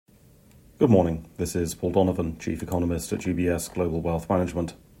Good morning. This is Paul Donovan, Chief Economist at UBS Global Wealth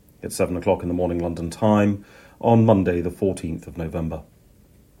Management. It's 7 o'clock in the morning London time on Monday, the 14th of November.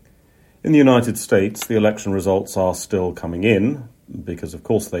 In the United States, the election results are still coming in, because of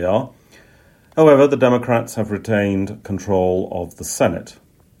course they are. However, the Democrats have retained control of the Senate.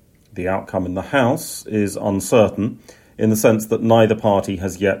 The outcome in the House is uncertain in the sense that neither party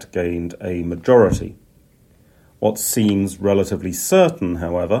has yet gained a majority. What seems relatively certain,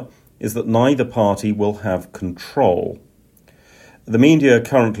 however, is that neither party will have control. The media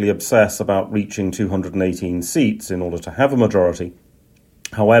currently obsess about reaching 218 seats in order to have a majority.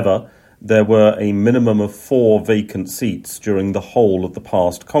 However, there were a minimum of 4 vacant seats during the whole of the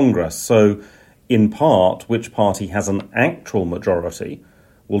past Congress, so in part, which party has an actual majority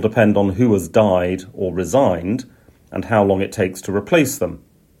will depend on who has died or resigned and how long it takes to replace them,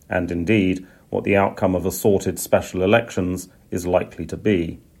 and indeed what the outcome of assorted special elections is likely to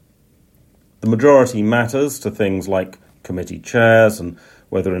be. The majority matters to things like committee chairs and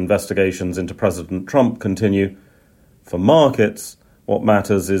whether investigations into President Trump continue. For markets, what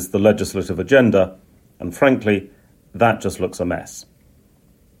matters is the legislative agenda, and frankly, that just looks a mess.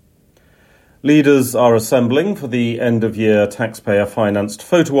 Leaders are assembling for the end-of-year taxpayer-financed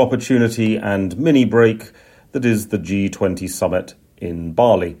photo opportunity and mini-break that is the G20 summit in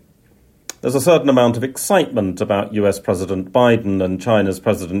Bali. There's a certain amount of excitement about US President Biden and China's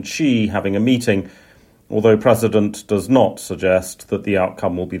President Xi having a meeting, although President does not suggest that the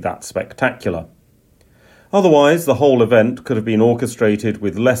outcome will be that spectacular. Otherwise, the whole event could have been orchestrated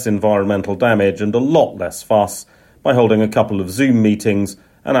with less environmental damage and a lot less fuss by holding a couple of Zoom meetings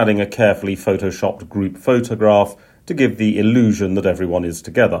and adding a carefully photoshopped group photograph to give the illusion that everyone is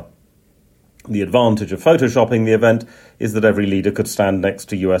together. The advantage of photoshopping the event is that every leader could stand next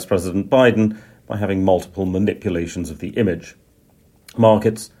to US President Biden by having multiple manipulations of the image.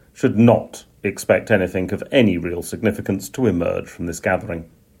 Markets should not expect anything of any real significance to emerge from this gathering.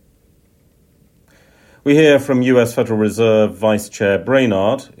 We hear from US Federal Reserve Vice Chair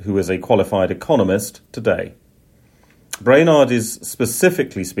Brainard, who is a qualified economist, today. Brainard is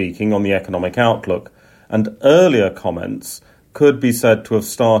specifically speaking on the economic outlook, and earlier comments could be said to have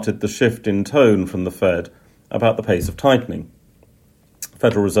started the shift in tone from the Fed about the pace of tightening.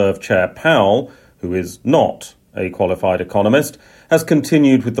 Federal Reserve Chair Powell, who is not a qualified economist, has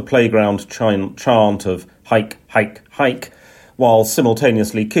continued with the playground chant of hike, hike, hike, while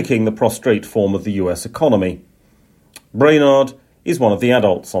simultaneously kicking the prostrate form of the US economy. Brainard is one of the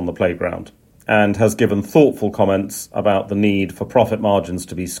adults on the playground and has given thoughtful comments about the need for profit margins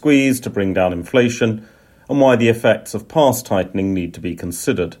to be squeezed to bring down inflation and why the effects of past tightening need to be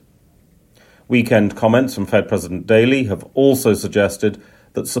considered. Weekend comments from Fed President Daly have also suggested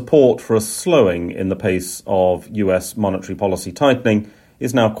that support for a slowing in the pace of US monetary policy tightening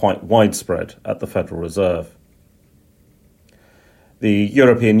is now quite widespread at the Federal Reserve. The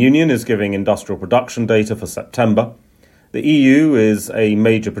European Union is giving industrial production data for September. The EU is a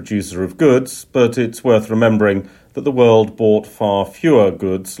major producer of goods, but it's worth remembering that the world bought far fewer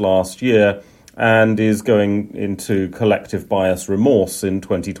goods last year and is going into collective buyer's remorse in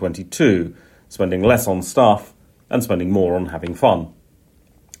 2022, spending less on stuff and spending more on having fun.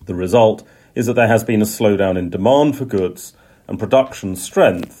 The result is that there has been a slowdown in demand for goods, and production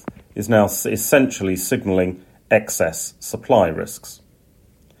strength is now essentially signalling excess supply risks.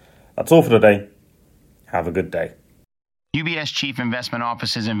 That's all for today. Have a good day. UBS Chief Investment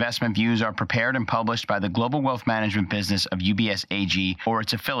Office's investment views are prepared and published by the global wealth management business of UBS AG or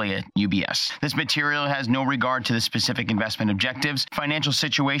its affiliate, UBS. This material has no regard to the specific investment objectives, financial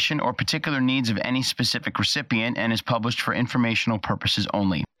situation, or particular needs of any specific recipient and is published for informational purposes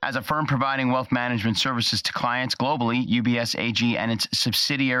only. As a firm providing wealth management services to clients globally, UBS AG and its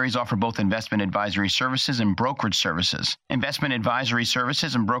subsidiaries offer both investment advisory services and brokerage services. Investment advisory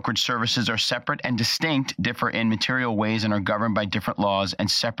services and brokerage services are separate and distinct, differ in material ways, and are governed by different laws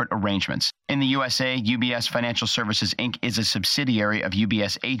and separate arrangements. In the USA, UBS Financial Services Inc. is a subsidiary of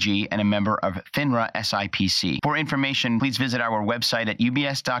UBS AG and a member of FINRA SIPC. For information, please visit our website at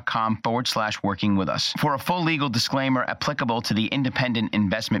ubs.com/working with us. For a full legal disclaimer applicable to the independent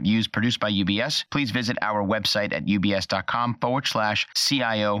investment views produced by UBS, please visit our website at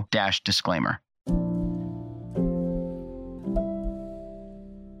ubs.com/CIO-disclaimer.